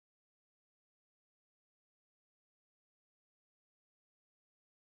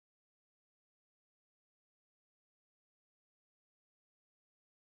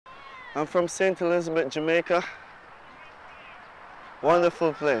I'm from St. Elizabeth, Jamaica.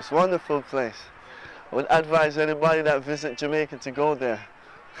 Wonderful place, wonderful place. I would advise anybody that visit Jamaica to go there.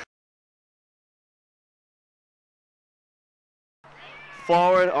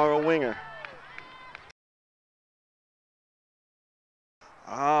 Forward or a winger?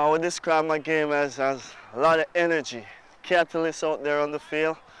 I would describe my game as a lot of energy. Catalyst out there on the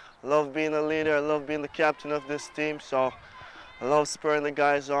field. I love being a leader, I love being the captain of this team, so I love spurring the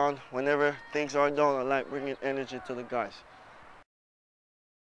guys on. Whenever things are down, I like bringing energy to the guys.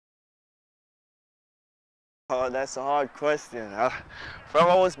 Oh, that's a hard question. From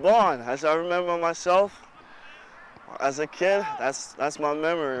I was born, as I remember myself, as a kid, that's my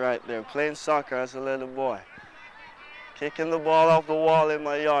memory right there, playing soccer as a little boy. Kicking the ball off the wall in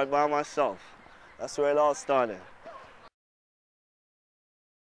my yard by myself. That's where it all started.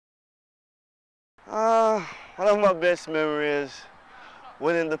 One of my best memories is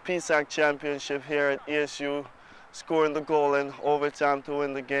winning the PSAC championship here at ESU, scoring the goal in overtime to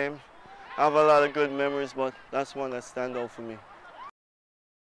win the game. I have a lot of good memories, but that's one that stands out for me.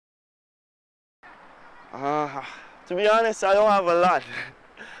 To be honest, I don't have a lot.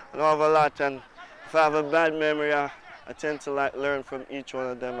 I don't have a lot, and if I have a bad memory, I tend to learn from each one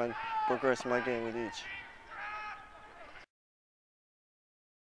of them and progress my game with each.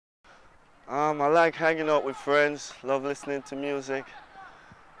 I like hanging out with friends, love listening to music.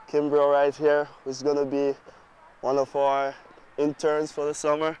 Kimbrough right here is going to be one of our interns for the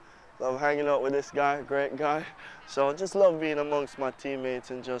summer. Love hanging out with this guy, great guy. So just love being amongst my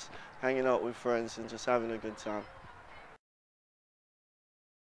teammates and just hanging out with friends and just having a good time.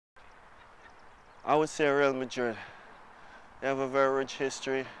 I would say Real Madrid. They have a very rich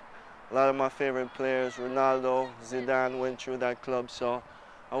history. A lot of my favorite players, Ronaldo, Zidane went through that club, so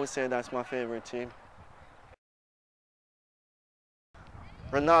I would say that's my favorite team.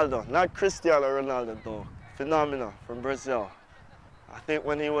 Ronaldo, not Cristiano Ronaldo though. Phenomenal from Brazil. I think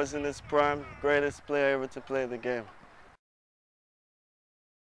when he was in his prime, greatest player ever to play the game.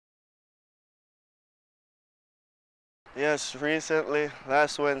 Yes, recently,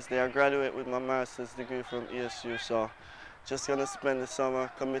 last Wednesday, I graduated with my master's degree from ESU, so just gonna spend the summer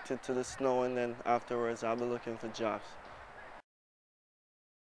committed to the snow, and then afterwards I'll be looking for jobs.